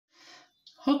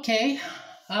Okay,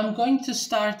 I'm going to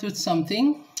start with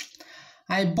something.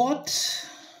 I bought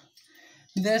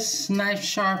this knife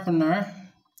sharpener,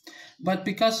 but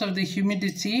because of the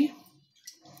humidity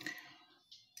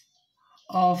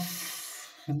of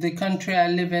the country I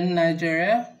live in,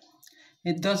 Nigeria,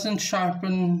 it doesn't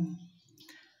sharpen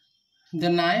the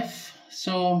knife.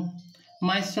 So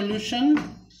my solution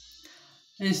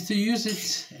is to use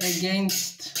it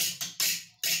against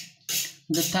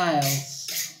the tiles.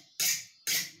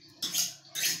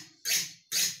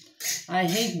 I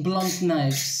hate blunt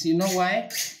knives. You know why?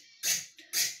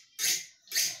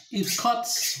 It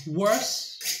cuts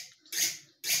worse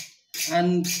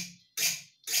and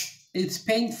it's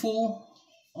painful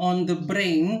on the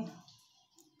brain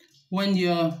when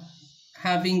you're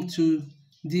having to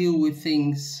deal with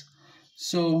things.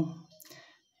 So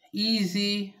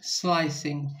easy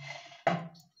slicing.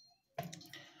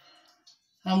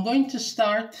 I'm going to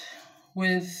start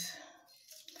with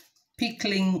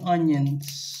pickling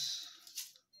onions.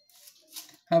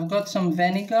 I've got some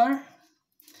vinegar.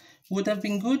 Would have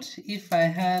been good if I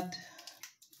had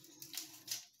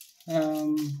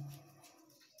the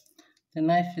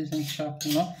knife isn't sharp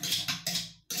enough.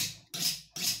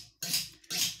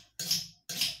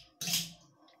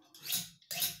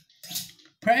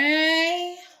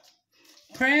 Pray,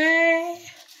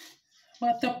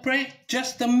 what to pray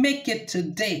just to make it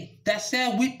today. That's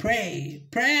how we pray.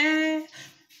 Pray.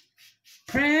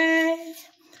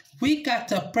 We got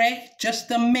to pray just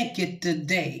to make it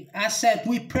today. I said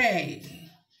we pray.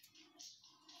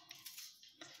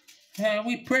 Yeah,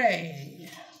 we pray.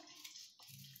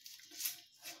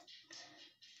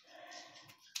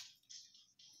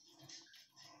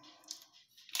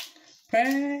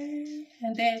 Pray.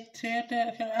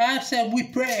 I said we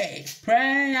pray.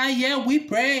 Pray. Yeah, we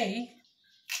pray.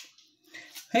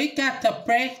 We got to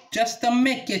pray just to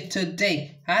make it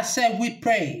today. I said we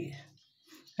pray.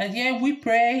 And yeah, we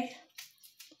pray.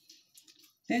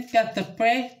 We got to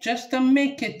pray just to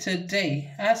make it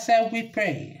today. I said we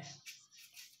pray.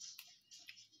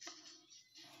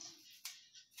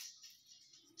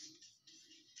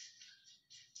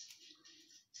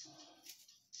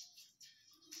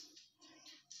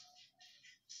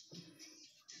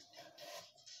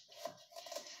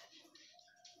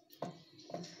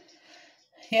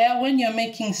 Yeah, when you're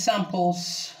making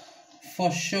samples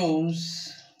for shows,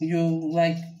 you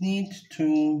need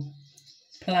to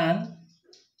plan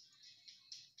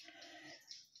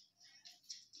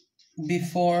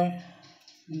before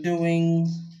doing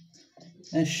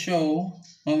a show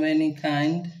of any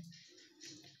kind.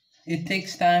 It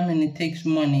takes time and it takes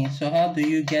money. So how do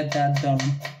you get that done?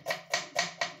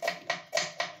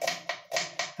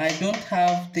 I don't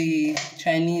have the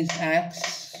Chinese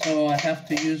axe, so I have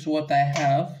to use what I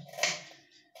have.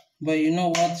 But you know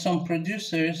what? Some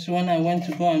producers, when I went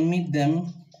to go and meet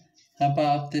them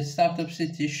about the Startup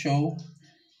City show,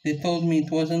 they told me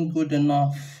it wasn't good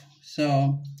enough.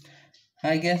 So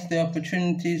I guess the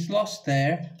opportunity is lost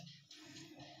there.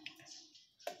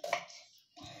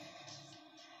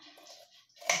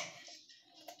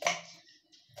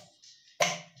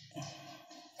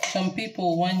 Some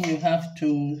people, when you have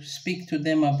to speak to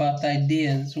them about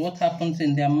ideas, what happens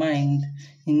in their mind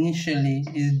initially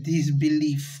is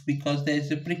disbelief, because there's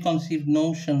a preconceived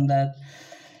notion that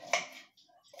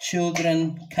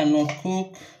children cannot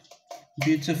cook,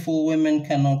 beautiful women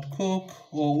cannot cook,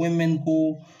 or women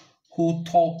who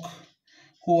talk,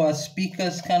 who are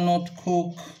speakers cannot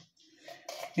cook.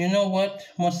 You know what?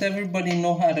 Must everybody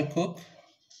know how to cook?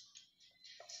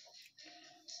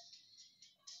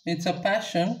 It's a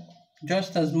passion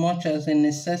just as much as a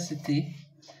necessity.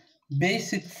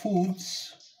 Basic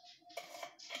foods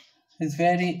is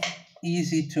very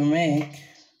easy to make.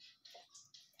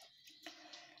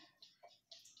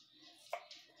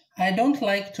 I don't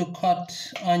like to cut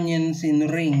onions in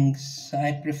rings.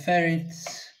 I prefer it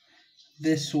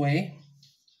this way.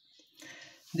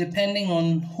 Depending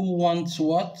on who wants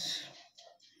what,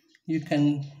 you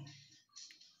can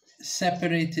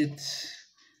separate it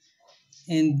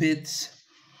in bits.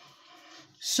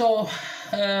 So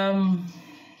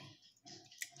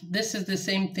this is the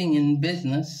same thing in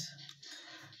business.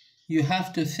 You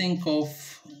have to think of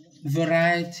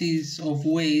varieties of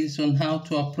ways on how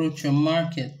to approach your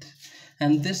market,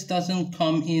 and this doesn't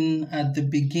come in at the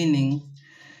beginning,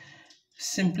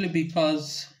 simply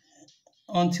because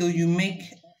until you make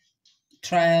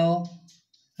trial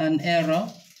and error,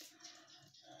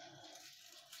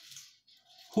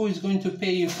 who is going to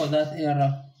pay you for that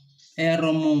error?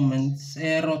 Error moments,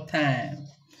 error time.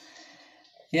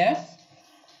 Yeah?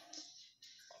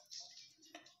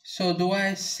 So do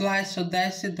I slice or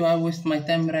dice it? Do I waste my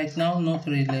time right now? Not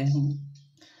really.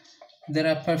 there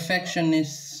are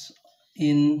perfectionists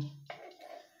in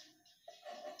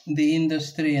the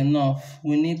industry enough.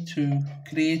 We need to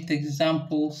create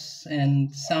examples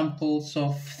and samples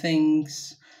of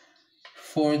things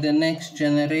for the next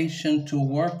generation to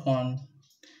work on.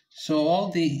 So all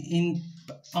the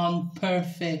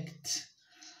unperfect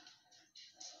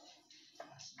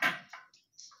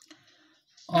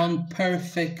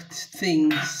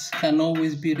things can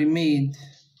always be remade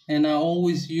and are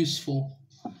always useful.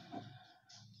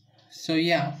 So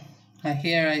yeah,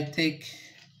 here I take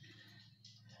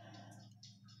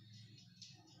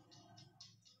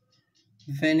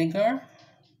vinegar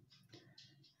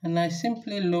and I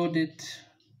simply load it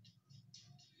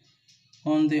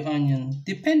on the onion.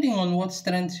 Depending on what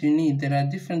strengths you need, there are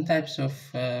different types of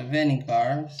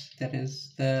vinegars. There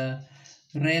is the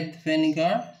red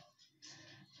vinegar,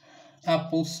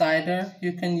 apple cider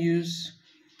you can use.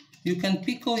 You can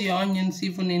pickle your onions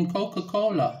even in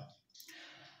Coca-Cola.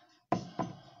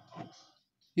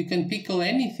 You can pickle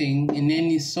anything in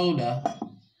any soda.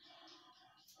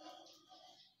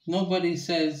 Nobody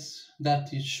says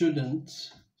that you shouldn't.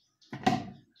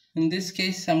 In this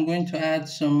case, I'm going to add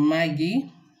some Maggi,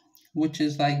 which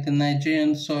is like the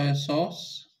Nigerian soy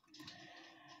sauce.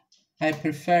 I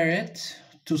prefer it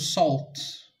to salt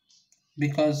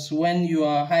because when you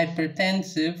are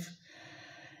hypertensive,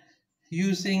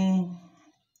 using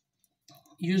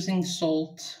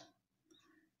salt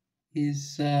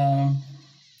is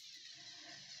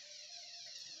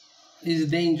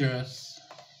dangerous.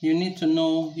 You need to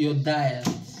know your diet.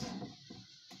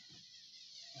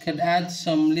 Could add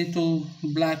some little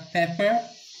black pepper.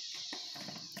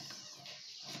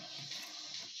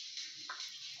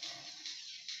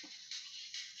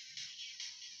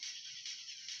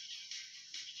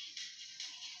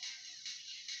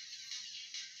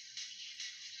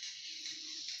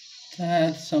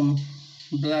 Add some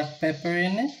black pepper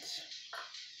in it.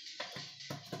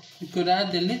 You could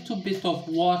add a little bit of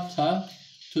water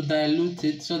to dilute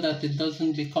it so that it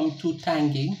doesn't become too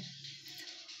tangy.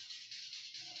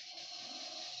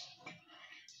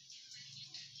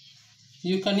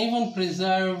 You can even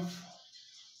preserve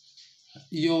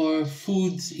your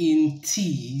foods in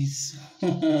teas.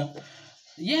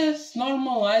 Yes,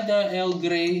 normal, either Earl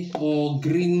Grey or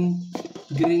green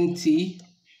tea.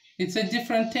 It's a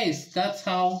different taste. That's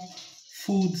how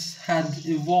foods had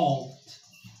evolved.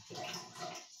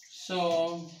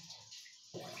 So,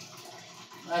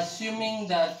 assuming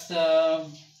that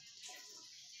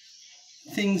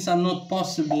things are not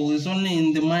possible is only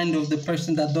in the mind of the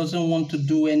person that doesn't want to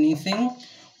do anything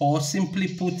or simply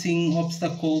putting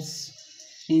obstacles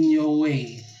in your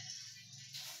way.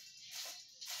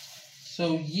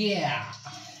 So yeah,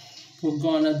 we're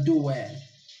gonna do it.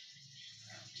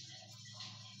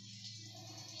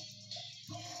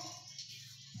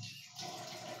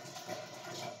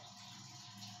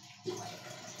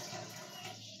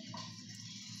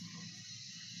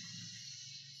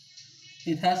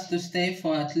 It has to stay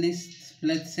for at least,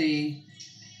 let's say,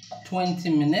 20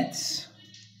 minutes.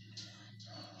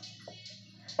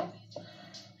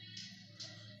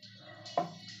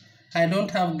 I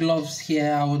don't have gloves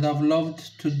here. I would have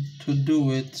loved to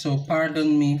do it, so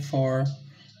pardon me for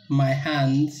my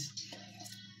hands.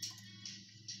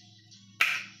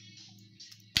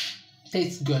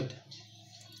 Tastes good.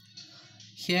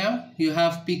 Here you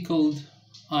have pickled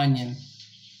onion.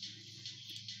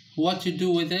 What you do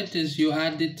with it is you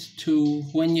add it to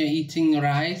when you're eating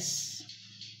rice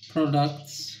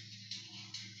products.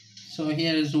 So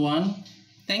here is one.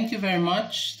 Thank you very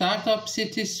much. Startup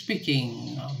City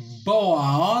speaking. Boa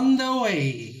on the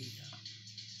way.